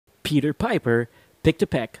Peter Piper picked a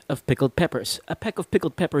peck of pickled peppers. A peck of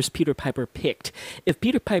pickled peppers Peter Piper picked. If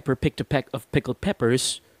Peter Piper picked a peck of pickled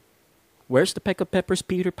peppers, where's the peck of peppers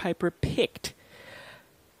Peter Piper picked?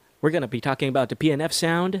 We're going to be talking about the PNF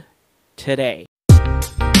sound today.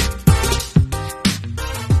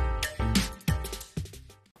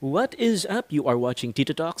 What is up? You are watching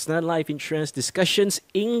Tito Talks, Non-Life Insurance Discussions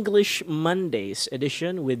English Mondays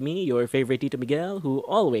edition with me, your favorite Tito Miguel, who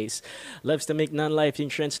always loves to make non-life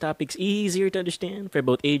insurance topics easier to understand for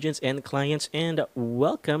both agents and clients. And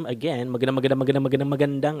welcome again,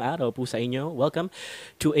 magandang araw po sa inyo. Welcome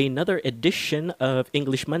to another edition of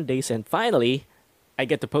English Mondays. And finally, I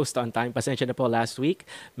get to post on time. Pasensya na po last week.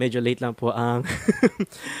 Medyo late lang po ang,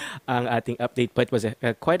 ang ating update. But it was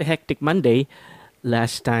quite a hectic Monday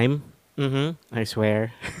last time. I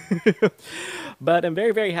swear. But I'm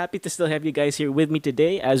very, very happy to still have you guys here with me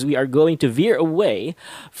today as we are going to veer away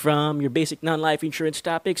from your basic non-life insurance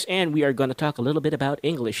topics, and we are going to talk a little bit about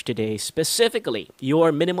English today, specifically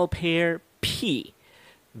your minimal pair P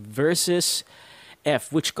versus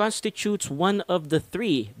F, which constitutes one of the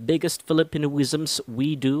three biggest Filipinoisms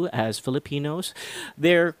we do as Filipinos.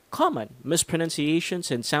 They're common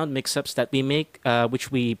mispronunciations and sound mix-ups that we make,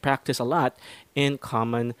 which we practice a lot in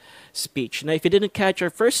common speech. Now, if you didn't catch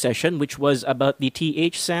our first session, which was about the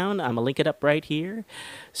TH sound, I'm going to link it up right here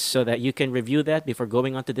so that you can review that before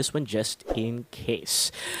going on to this one, just in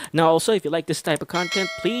case. Now, also, if you like this type of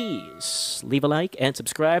content, please leave a like and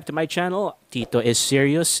subscribe to my channel. Tito is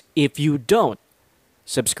serious. If you don't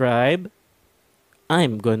subscribe,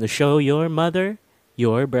 I'm going to show your mother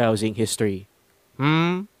your browsing history.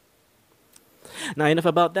 Now, enough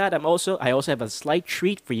about that. I also have a slight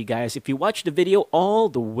treat for you guys. If you watch the video all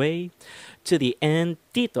the way to the end,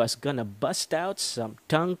 Tito is gonna bust out some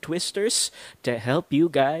tongue twisters to help you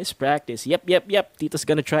guys practice. Yep. Tito's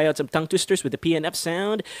gonna try out some tongue twisters with the P and F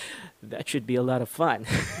sound. That should be a lot of fun.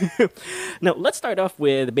 Now, let's start off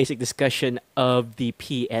with a basic discussion of the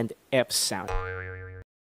P and F sound.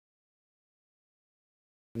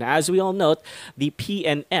 Now, as we all note, the P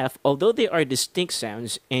and F, although they are distinct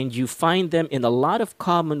sounds and you find them in a lot of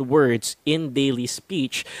common words in daily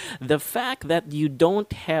speech, the fact that you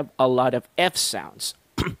don't have a lot of F sounds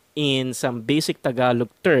in some basic Tagalog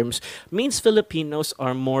terms means Filipinos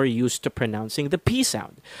are more used to pronouncing the P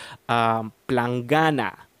sound.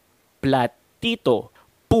 Planggana, platito,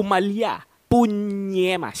 pumalya,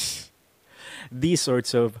 punyemas. These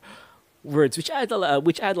sorts of words which add a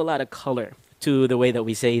lot of color to the way that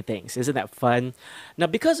we say things. Isn't that fun? Now,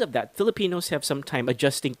 because of that, Filipinos have some time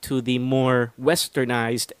adjusting to the more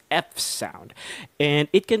westernized F sound. And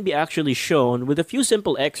it can be actually shown with a few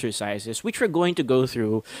simple exercises, which we're going to go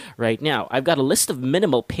through right now. I've got a list of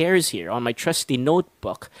minimal pairs here on my trusty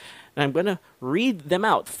notebook. And I'm going to read them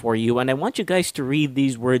out for you. And I want you guys to read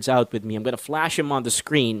these words out with me. I'm going to flash them on the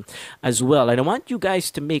screen as well. And I want you guys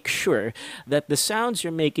to make sure that the sounds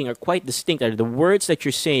you're making are quite distinct. Or the words that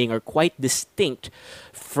you're saying are quite distinct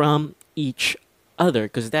from each other.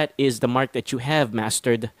 Because that is the mark that you have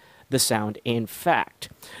mastered the sound in fact.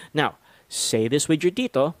 Now, say this with your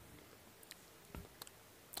Tito.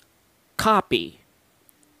 Copy.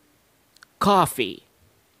 Coffee.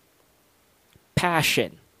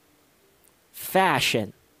 Passion.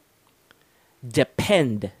 Fashion,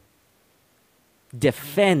 depend,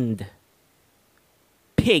 defend,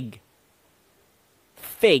 pig,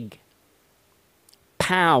 fig,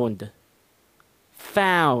 pound,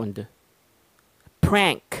 found,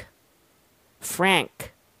 prank,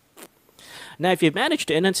 frank. Now, if you've managed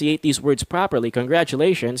to enunciate these words properly,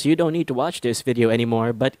 congratulations, you don't need to watch this video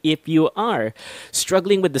anymore. But if you are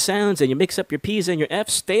struggling with the sounds and you mix up your P's and your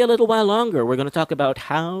F's, stay a little while longer. We're going to talk about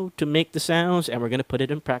how to make the sounds, and we're going to put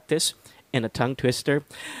it in practice in a tongue twister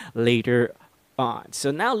later on.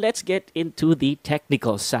 So now let's get into the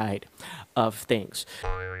technical side of things.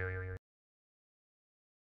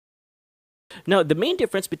 Now, the main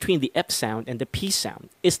difference between the F sound and the P sound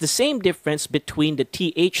is the same difference between the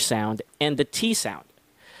TH sound and the T sound.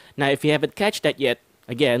 Now, if you haven't catched that yet,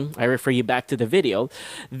 again, I refer you back to the video.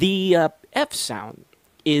 The F sound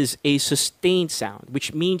is a sustained sound,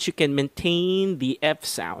 which means you can maintain the F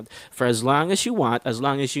sound for as long as you want, as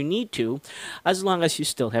long as you need to, as long as you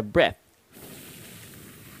still have breath.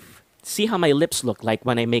 See how my lips look like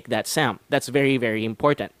when I make that sound. That's very, very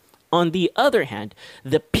important. On the other hand,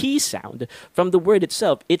 the P sound, from the word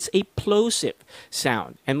itself, it's a plosive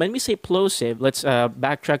sound. And when we say plosive, let's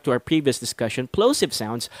backtrack to our previous discussion. Plosive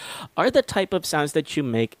sounds are the type of sounds that you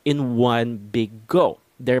make in one big go.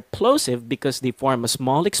 They're plosive because they form a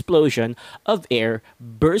small explosion of air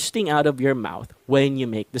bursting out of your mouth when you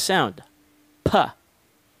make the sound. P,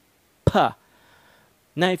 p,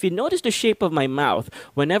 Now, if you notice the shape of my mouth,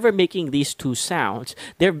 whenever making these two sounds,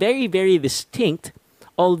 they're very, very distinct,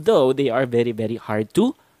 although they are very, very hard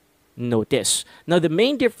to notice. Now, the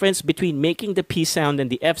main difference between making the P sound and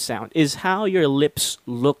the F sound is how your lips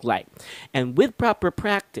look like. And with proper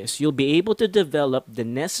practice, you'll be able to develop the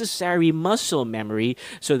necessary muscle memory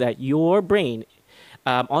so that your brain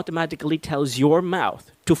automatically tells your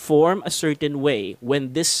mouth to form a certain way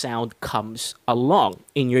when this sound comes along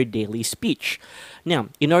in your daily speech. Now,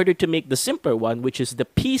 in order to make the simpler one, which is the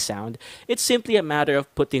P sound, it's simply a matter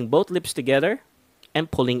of putting both lips together and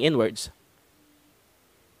pulling inwards.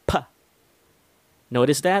 P.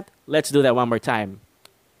 Notice that? Let's do that one more time.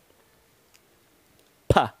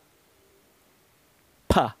 P.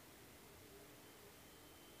 P.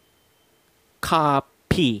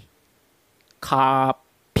 Copy.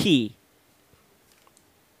 Copy.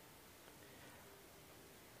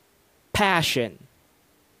 Passion.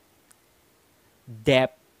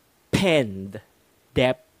 Depend.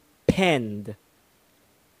 Depend.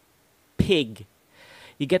 Pig.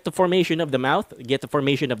 You get the formation of the mouth, you get the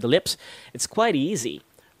formation of the lips. It's quite easy,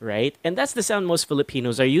 right? And that's the sound most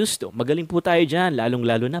Filipinos are used to. Magaling po tayo dyan,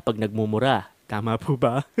 lalong-lalo na pag nagmumura. Tama po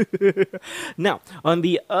ba? Now, on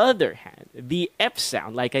the other hand, the F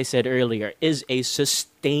sound, like I said earlier, is a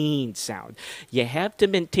sustained sound. You have to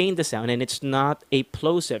maintain the sound, and it's not a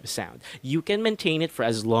plosive sound. You can maintain it for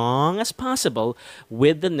as long as possible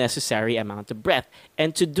with the necessary amount of breath.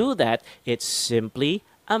 And to do that, it's simply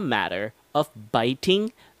a matter of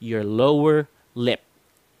biting your lower lip.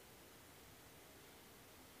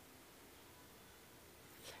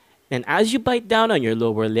 And as you bite down on your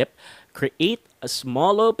lower lip, create a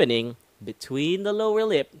small opening between the lower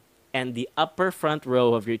lip and the upper front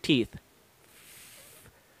row of your teeth.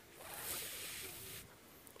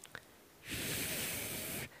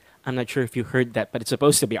 I'm not sure if you heard that, but it's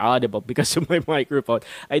supposed to be audible because of my microphone.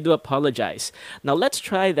 I do apologize. Now let's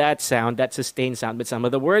try that sound, that sustained sound, with some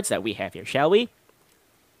of the words that we have here, shall we?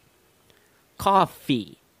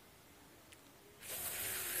 Coffee.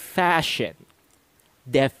 Fashion.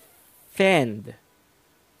 Defend.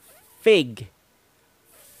 Fig.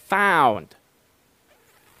 Found.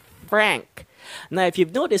 Frank. Now, if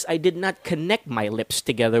you've noticed, I did not connect my lips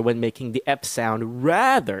together when making the F sound.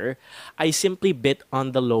 Rather, I simply bit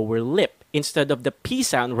on the lower lip. Instead of the P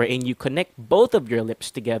sound wherein you connect both of your lips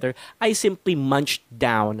together, I simply munched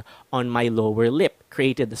down on my lower lip,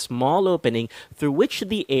 created a small opening through which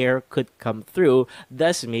the air could come through,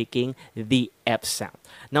 thus making the F sound.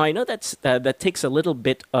 Now, I know that takes a little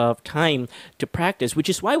bit of time to practice, which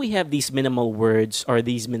is why we have these minimal words or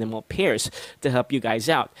these minimal pairs to help you guys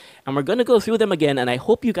out. And we're going to go through them again, and I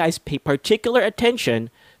hope you guys pay particular attention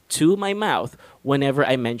to my mouth whenever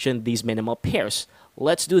I mention these minimal pairs.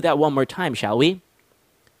 Let's do that one more time, shall we?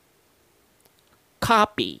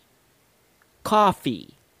 Copy.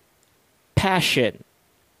 Coffee. Passion.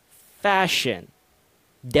 Fashion.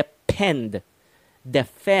 Depend.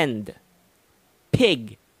 Defend.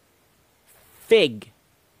 Pig. Fig.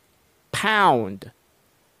 Pound.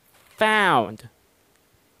 Found.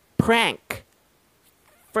 Prank.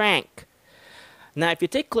 Frank. Now,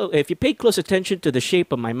 if you pay close attention to the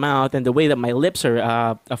shape of my mouth and the way that my lips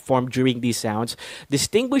are formed during these sounds,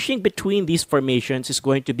 distinguishing between these formations is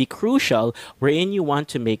going to be crucial wherein you want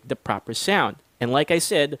to make the proper sound. And like I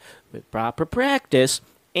said, with proper practice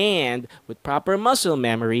and with proper muscle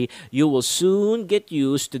memory, you will soon get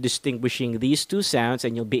used to distinguishing these two sounds,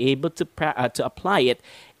 and you'll be able to apply it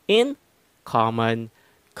in common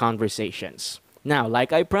conversations. Now,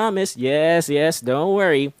 like I promised, yes, don't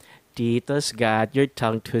worry, Tito's got your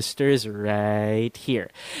tongue twisters right here.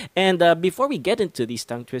 And before we get into these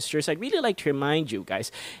tongue twisters, I'd really like to remind you guys,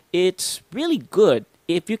 it's really good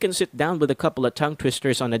if you can sit down with a couple of tongue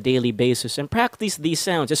twisters on a daily basis and practice these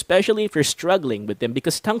sounds, especially if you're struggling with them,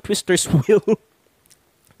 because tongue twisters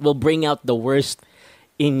will bring out the worst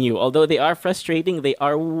in you. Although they are frustrating, they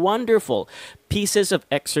are wonderful pieces of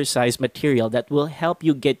exercise material that will help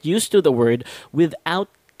you get used to the word without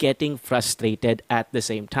getting frustrated at the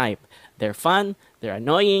same time. They're fun, they're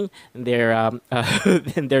annoying, and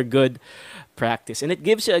they're good practice. And it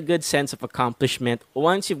gives you a good sense of accomplishment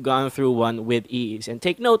once you've gone through one with ease. And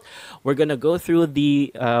take note, we're gonna go through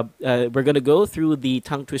the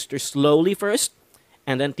tongue twister slowly first,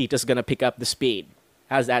 and then Tito's gonna pick up the speed.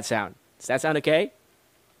 How's that sound? Does that sound okay?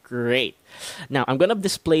 Great. Now, I'm going to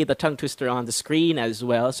display the tongue twister on the screen as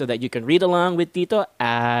well so that you can read along with Tito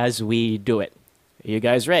as we do it. Are you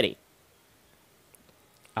guys ready?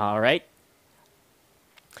 All right.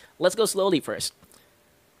 Let's go slowly first.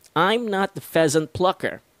 I'm not the pheasant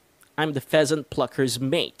plucker. I'm the pheasant plucker's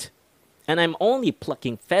mate. And I'm only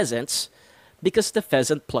plucking pheasants because the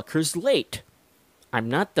pheasant plucker's late. I'm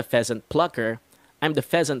not the pheasant plucker. I'm the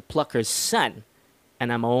pheasant plucker's son.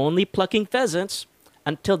 And I'm only plucking pheasants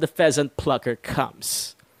until the pheasant plucker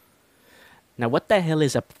comes. Now, what the hell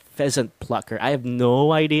is a pheasant plucker? I have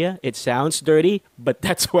no idea. It sounds dirty, but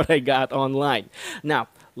that's what I got online. Now,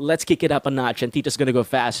 let's kick it up a notch, and Tito's gonna go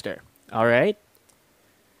faster. All right?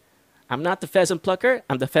 I'm not the pheasant plucker.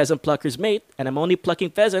 I'm the pheasant plucker's mate, and I'm only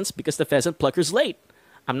plucking pheasants because the pheasant plucker's late.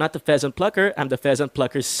 I'm not the pheasant plucker. I'm the pheasant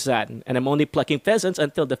plucker's son, and I'm only plucking pheasants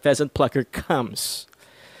until the pheasant plucker comes.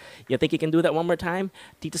 You think you can do that one more time?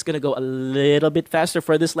 Tito's gonna go a little bit faster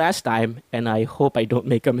for this last time, and I hope I don't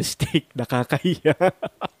make a mistake. Nakakahiya.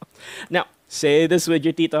 Now, say this with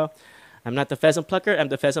your Tito. I'm not the pheasant plucker. I'm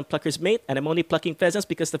the pheasant plucker's mate, and I'm only plucking pheasants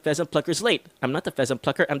because the pheasant plucker's late. I'm not the pheasant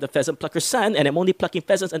plucker. I'm the pheasant plucker's son, and I'm only plucking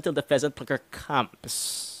pheasants until the pheasant plucker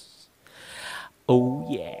comes. Oh,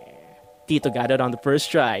 yeah. Tito got it on the first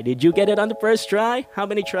try. Did you get it on the first try? How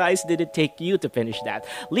many tries did it take you to finish that?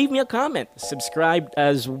 Leave me a comment. Subscribe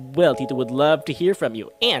as well. Tito would love to hear from you.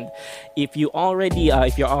 And if you're already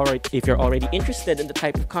interested in the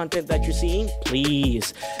type of content that you're seeing,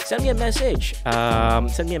 please send me a message.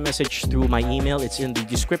 Send me a message through my email. It's in the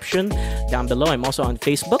description down below. I'm also on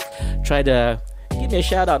Facebook. Try to give me a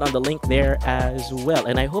shout out on the link there as well.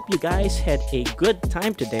 And I hope you guys had a good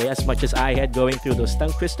time today as much as I had going through those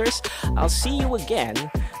tongue twisters. I'll see you again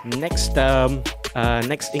next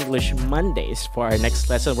English Mondays for our next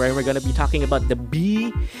lesson, where we're going to be talking about the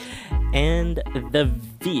B and the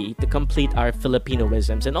V to complete our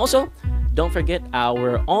Filipinoisms. And also, don't forget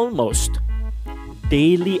our almost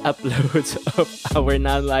daily uploads of our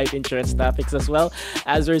non-life insurance topics as well,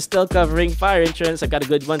 as we're still covering fire insurance. I've got a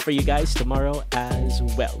good one for you guys tomorrow as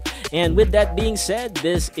well. And with that being said,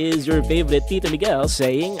 this is your favorite Tito Miguel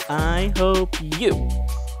saying, I hope you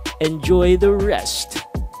enjoy the rest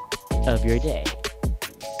of your day.